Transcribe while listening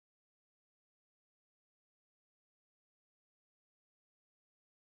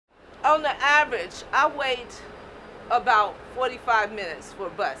On the average, I wait about 45 minutes for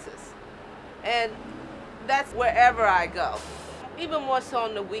buses, and that's wherever I go. Even more so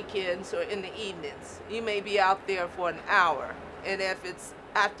on the weekends or in the evenings. You may be out there for an hour, and if it's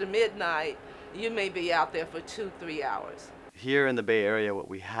after midnight, you may be out there for 2, 3 hours. Here in the Bay Area, what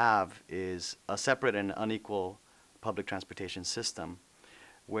we have is a separate and unequal public transportation system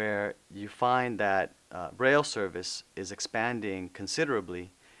where you find that rail service is expanding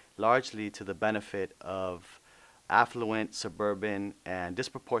considerably, largely to the benefit of affluent, suburban, and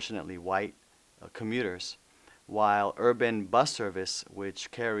disproportionately white commuters, while urban bus service,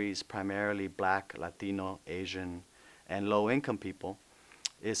 which carries primarily Black, Latino, Asian, and low-income people,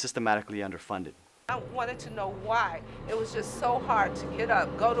 is systematically underfunded. I wanted to know why it was just so hard to get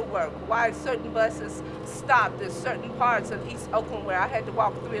up, go to work, why certain buses stopped at certain parts of East Oakland where I had to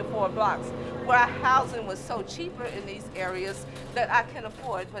walk 3 or 4 blocks, where housing was so cheaper in these areas that I can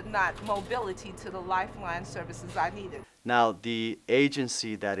afford, but not mobility to the lifeline services I needed. Now, the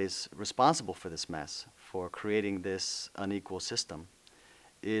agency that is responsible for this mess, for creating this unequal system,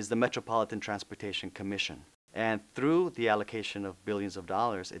 is the Metropolitan Transportation Commission. And through the allocation of billions of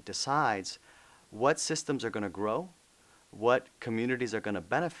dollars, it decides what systems are going to grow, what communities are going to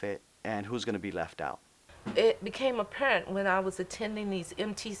benefit, and who's going to be left out. It became apparent when I was attending these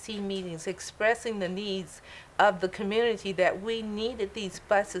MTC meetings, expressing the needs of the community, that we needed these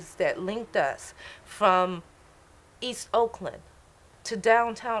buses that linked us from East Oakland to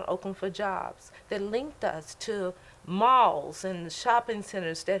downtown Oakland for jobs, that linked us to malls and shopping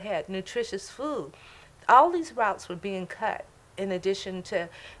centers that had nutritious food. All these routes were being cut, in addition to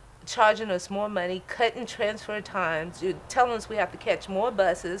charging us more money, cutting transfer times. You're telling us we have to catch more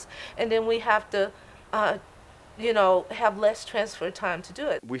buses, and then we have to have less transfer time to do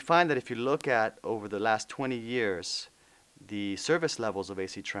it. We find that if you look at over the last 20 years, the service levels of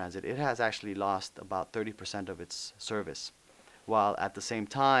AC Transit, it has actually lost about 30% of its service, while at the same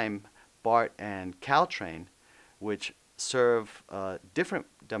time, BART and Caltrain, which serve a different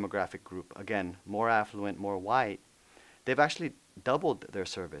demographic group, again, more affluent, more white, they've actually doubled their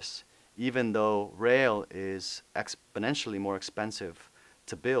service, even though rail is exponentially more expensive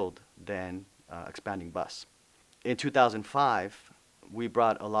to build than expanding bus. In 2005, we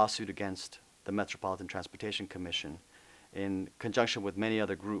brought a lawsuit against the Metropolitan Transportation Commission in conjunction with many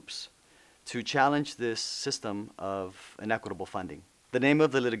other groups to challenge this system of inequitable funding. The name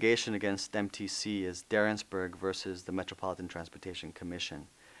of the litigation against MTC is Darensburg versus the Metropolitan Transportation Commission.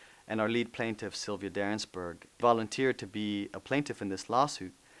 And our lead plaintiff, Sylvia Darensburg, volunteered to be a plaintiff in this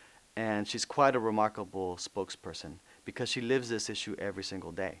lawsuit, and she's quite a remarkable spokesperson because she lives this issue every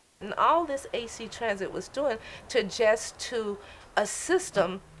single day. And all this AC Transit was doing to adjust to a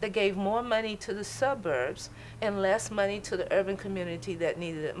system that gave more money to the suburbs and less money to the urban community that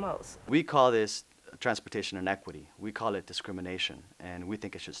needed it most. We call this transportation inequity. We call it discrimination, and we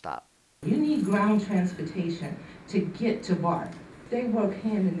think it should stop. You need ground transportation to get to BART. They work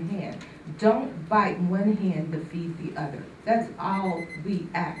hand in hand. Don't bite one hand to feed the other. That's all we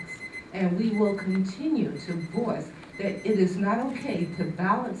ask. And we will continue to voice that it is not okay to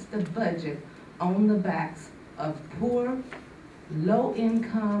balance the budget on the backs of poor,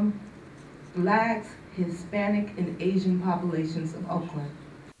 low-income, Blacks, Hispanic, and Asian populations of Oakland.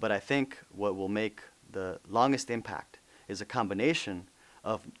 But I think what will make the longest impact is a combination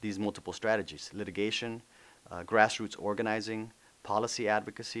of these multiple strategies: litigation, grassroots organizing, policy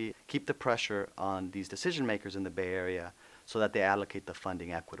advocacy, keep the pressure on these decision makers in the Bay Area so that they allocate the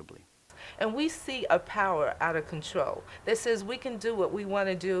funding equitably. And we see a power out of control that says we can do what we want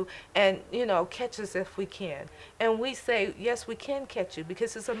to do and, catch us if we can. And we say, yes, we can catch you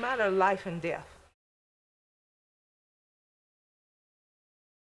because it's a matter of life and death.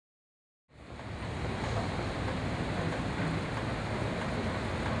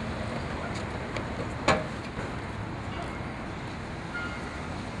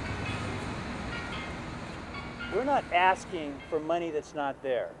 We're not asking for money that's not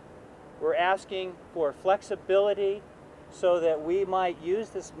there. We're asking for flexibility so that we might use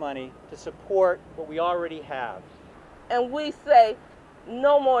this money to support what we already have. And we say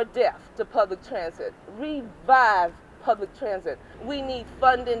no more death to public transit. Revive public transit. We need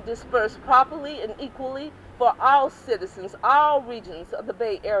funding dispersed properly and equally for all citizens, all regions of the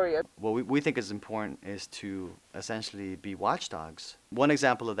Bay Area. What we think is important is to essentially be watchdogs. One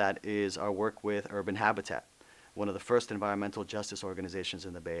example of that is our work with Urban Habitat, one of the first environmental justice organizations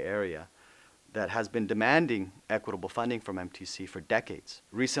in the Bay Area that has been demanding equitable funding from MTC for decades.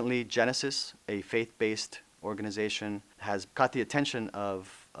 Recently, Genesis, a faith-based organization, has caught the attention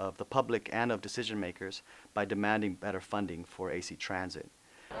of the public and of decision makers by demanding better funding for AC Transit.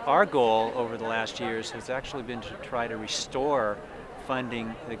 Our goal over the last years has actually been to try to restore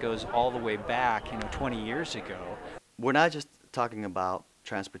funding that goes all the way back, 20 years ago. We're not just talking about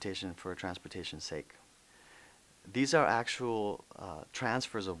transportation for transportation's sake. These are actual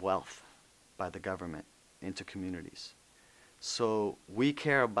transfers of wealth by the government into communities. So we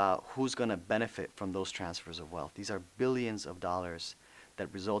care about who's going to benefit from those transfers of wealth. These are billions of dollars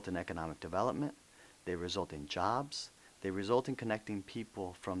that result in economic development. They result in jobs. They result in connecting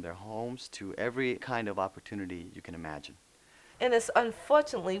people from their homes to every kind of opportunity you can imagine. And it's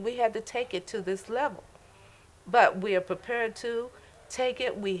unfortunately we had to take it to this level. But we are prepared to take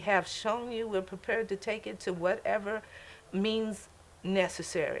it. We have shown you we're prepared to take it to whatever means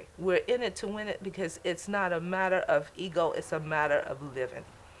necessary. We're in it to win it because it's not a matter of ego, it's a matter of living.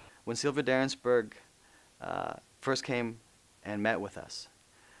 When Sylvia Darensburg first came and met with us,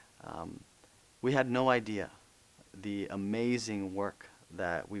 we had no idea the amazing work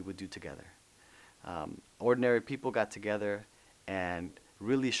that we would do together. Ordinary people got together and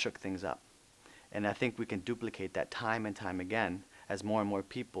really shook things up. And I think we can duplicate that time and time again as more and more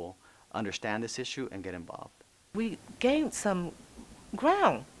people understand this issue and get involved. We gained some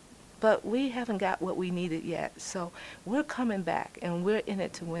ground, but we haven't got what we needed yet. So we're coming back and we're in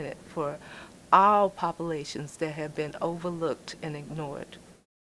it to win it for all populations that have been overlooked and ignored.